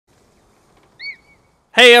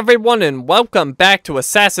Hey everyone, and welcome back to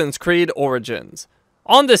Assassin's Creed Origins.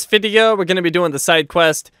 On this video, we're going to be doing the side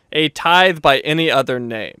quest, A Tithe by Any Other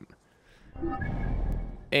Name.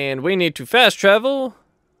 And we need to fast travel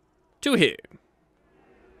to here.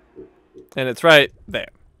 And it's right there.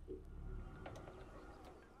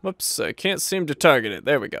 Whoops, I can't seem to target it.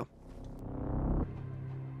 There we go.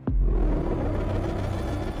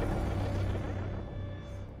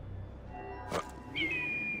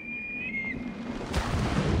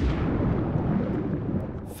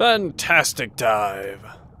 Fantastic dive.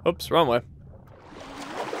 Oops, wrong way.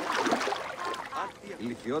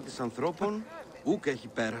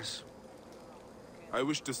 I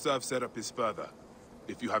wish to serve Serapis further,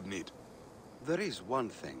 if you have need. There is one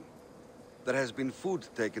thing. There has been food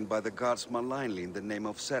taken by the guards malignly in the name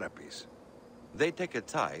of Serapis. They take a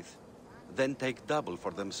tithe, then take double for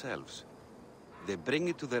themselves. They bring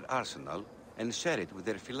it to their arsenal and share it with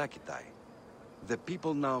their phylakitae. The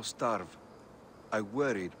people now starve. I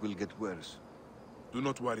worry it will get worse. Do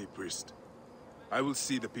not worry, priest. I will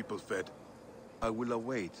see the people fed. I will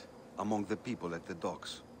await among the people at the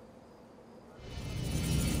docks.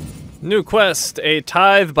 New quest, A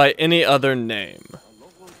Tithe by Any Other Name.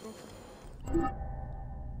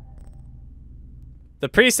 The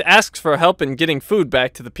priest asks for help in getting food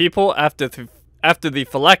back to the people after the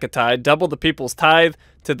phylakitae double the people's tithe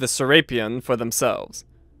to the Serapion for themselves.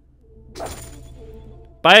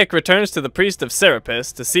 Bayek returns to the priest of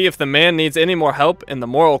Serapis to see if the man needs any more help in the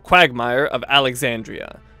moral quagmire of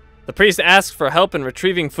Alexandria. The priest asks for help in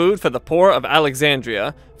retrieving food for the poor of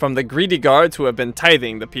Alexandria from the greedy guards who have been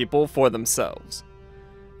tithing the people for themselves.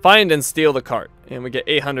 Find and steal the cart, and we get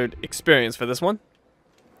 800 experience for this one.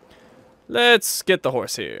 Let's get the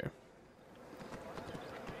horse here.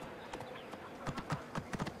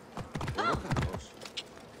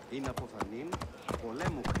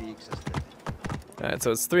 Alright,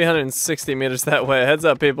 so it's 360 meters that way. Heads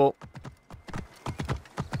up, people.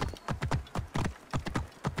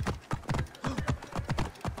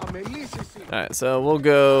 Alright, so we'll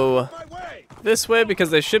go this way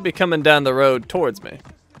because they should be coming down the road towards me.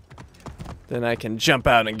 Then I can jump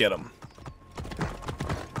out and get them.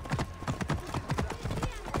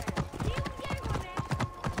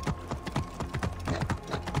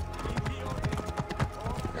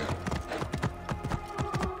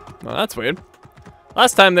 Well, that's weird.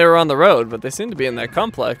 Last time they were on the road, but they seem to be in that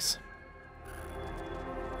complex.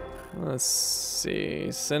 Let's see.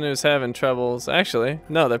 Sinu's having troubles. Actually,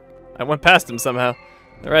 no, I went past them somehow.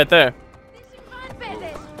 They're right there.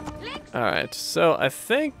 Alright, so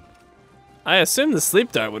I assume the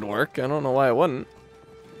sleep dart would work. I don't know why it wouldn't.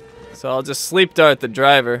 So I'll just sleep dart the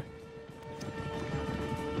driver.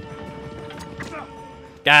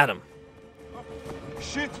 Got him.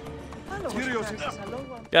 Shit!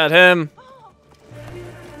 Got him.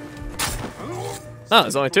 Oh,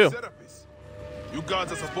 there's only two. You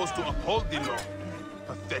guards are supposed to uphold the law.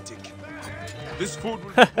 Pathetic. This food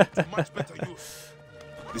will be put to much better use.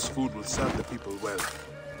 This food will serve the people well.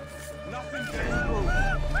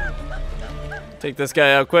 Take this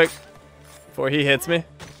guy out quick before he hits me.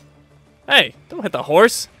 Hey, don't hit the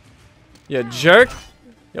horse. You jerk.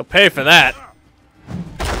 You'll pay for that.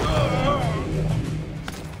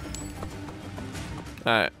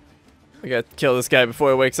 Alright. We gotta kill this guy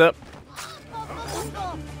before he wakes up.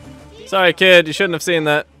 Sorry, kid. You shouldn't have seen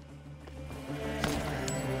that.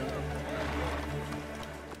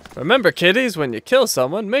 Remember, kiddies, when you kill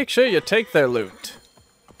someone, make sure you take their loot.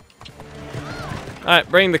 Alright,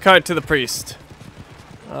 bring the cart to the priest.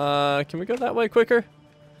 Can we go that way quicker?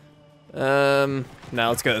 No,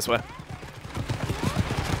 let's go this way.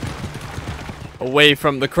 Away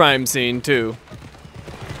from the crime scene, too.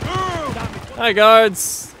 Hi,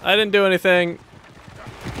 guards. I didn't do anything.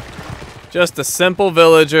 Just a simple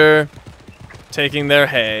villager taking their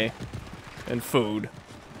hay and food.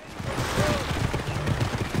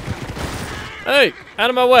 Hey, out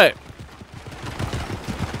of my way.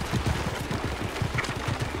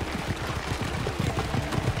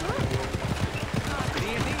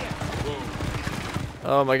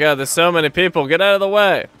 Oh my god, there's so many people. Get out of the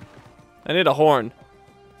way. I need a horn.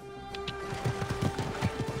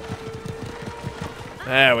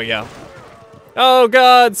 There we go. Oh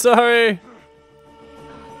god, sorry.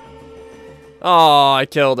 Oh, I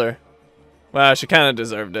killed her. Wow, she kind of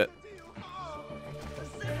deserved it.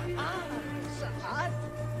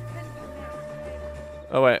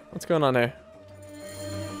 Oh wait, what's going on here?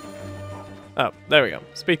 Oh, there we go.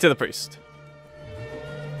 Speak to the priest.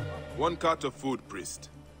 One cart of food, priest,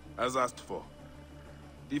 as asked for.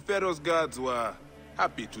 The Pharaoh's guards were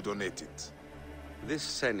happy to donate it. This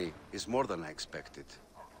Seni is more than I expected.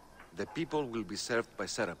 The people will be served by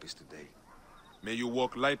Serapis today. May you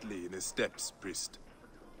walk lightly in his steps, priest.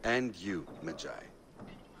 And you, Magi.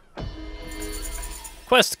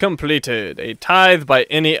 Quest completed. A tithe by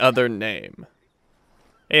any other name.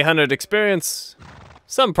 800 experience.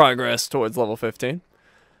 Some progress towards level 15.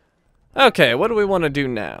 Okay, what do we want to do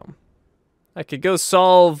now? I could go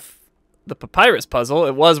solve the papyrus puzzle.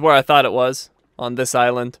 It was where I thought it was, on this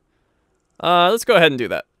island. Let's go ahead and do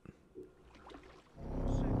that.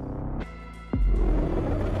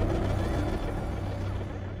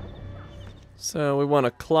 So we want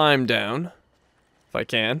to climb down, if I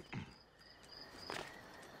can.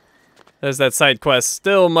 There's that side quest,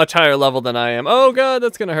 still much higher level than I am. Oh god,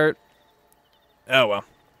 that's gonna hurt. Oh well.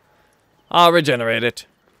 I'll regenerate it.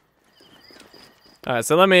 Alright,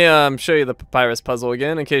 so let me show you the papyrus puzzle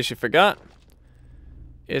again, in case you forgot.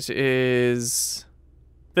 It is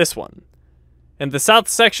this one. In the south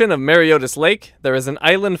section of Mariotis Lake, there is an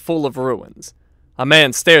island full of ruins. A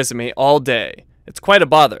man stares at me all day. It's quite a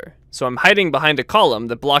bother, so I'm hiding behind a column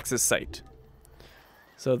that blocks his sight.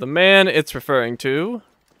 So the man it's referring to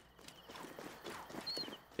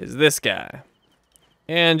is this guy.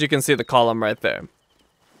 And you can see the column right there.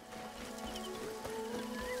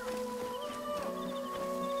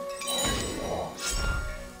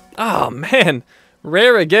 Oh man,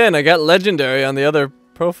 rare again. I got legendary on the other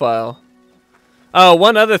profile. Oh,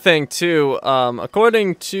 one other thing too.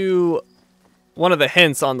 According to one of the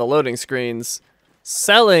hints on the loading screens,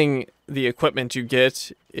 selling the equipment you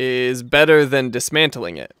get is better than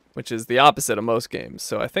dismantling it, which is the opposite of most games.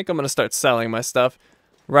 So I think I'm going to start selling my stuff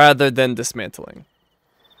rather than dismantling.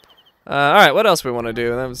 Alright, what else we want to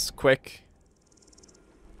do? That was quick.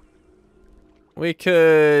 We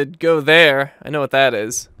could go there. I know what that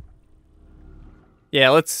is. Yeah,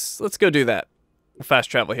 let's go do that. We'll fast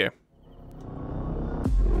travel here.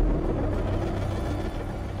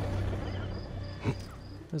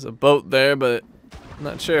 There's a boat there, but I'm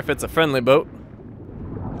not sure if it's a friendly boat.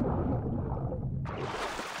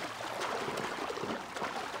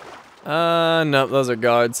 No, those are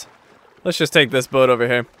guards. Let's just take this boat over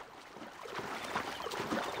here.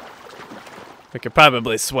 We could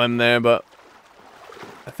probably swim there, but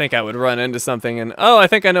I think I would run into something and... Oh, I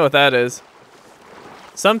think I know what that is.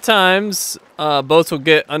 Sometimes boats will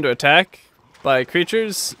get under attack by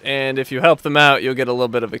creatures, and if you help them out, you'll get a little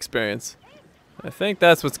bit of experience. I think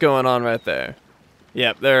that's what's going on right there.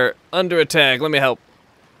 Yep, they're under attack. Let me help.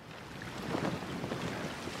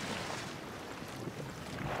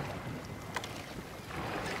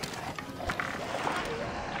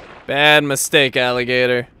 Bad mistake,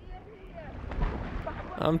 alligator.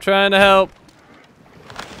 I'm trying to help.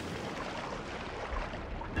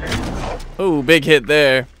 Ooh, big hit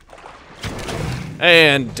there.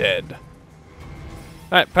 And dead.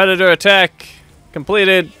 Alright, predator attack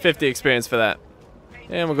completed. 50 experience for that.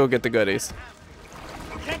 And we'll go get the goodies.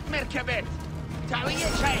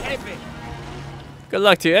 Good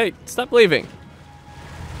luck to you. Hey, stop leaving.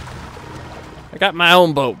 I got my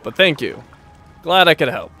own boat, but thank you. Glad I could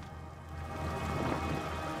help.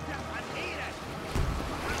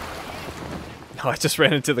 Oh, I just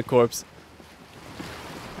ran into the corpse.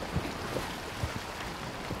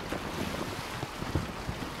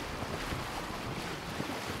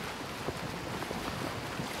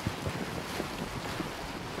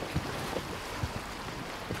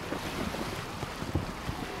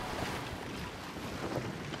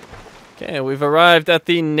 Okay, we've arrived at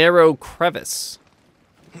the narrow crevice.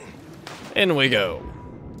 In we go.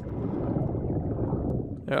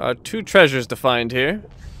 There are 2 treasures to find here.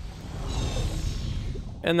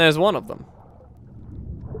 And there's one of them.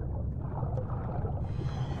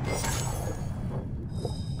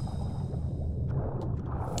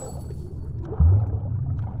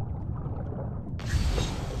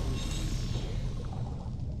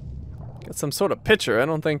 Got some sort of picture. I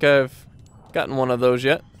don't think I've gotten one of those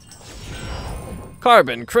yet.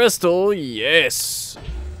 Carbon crystal, yes.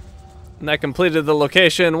 And that completed the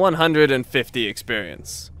location, 150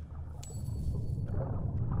 experience.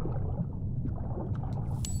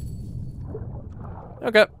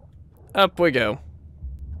 Okay, up we go.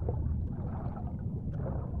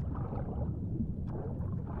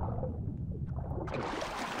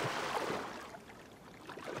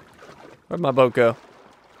 Where'd my boat go?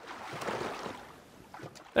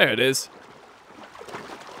 There it is.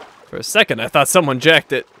 For a second, I thought someone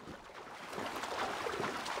jacked it.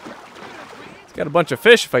 It's got a bunch of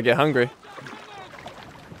fish if I get hungry.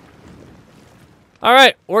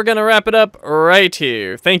 Alright, we're gonna wrap it up right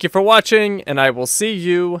here. Thank you for watching, and I will see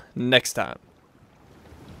you next time.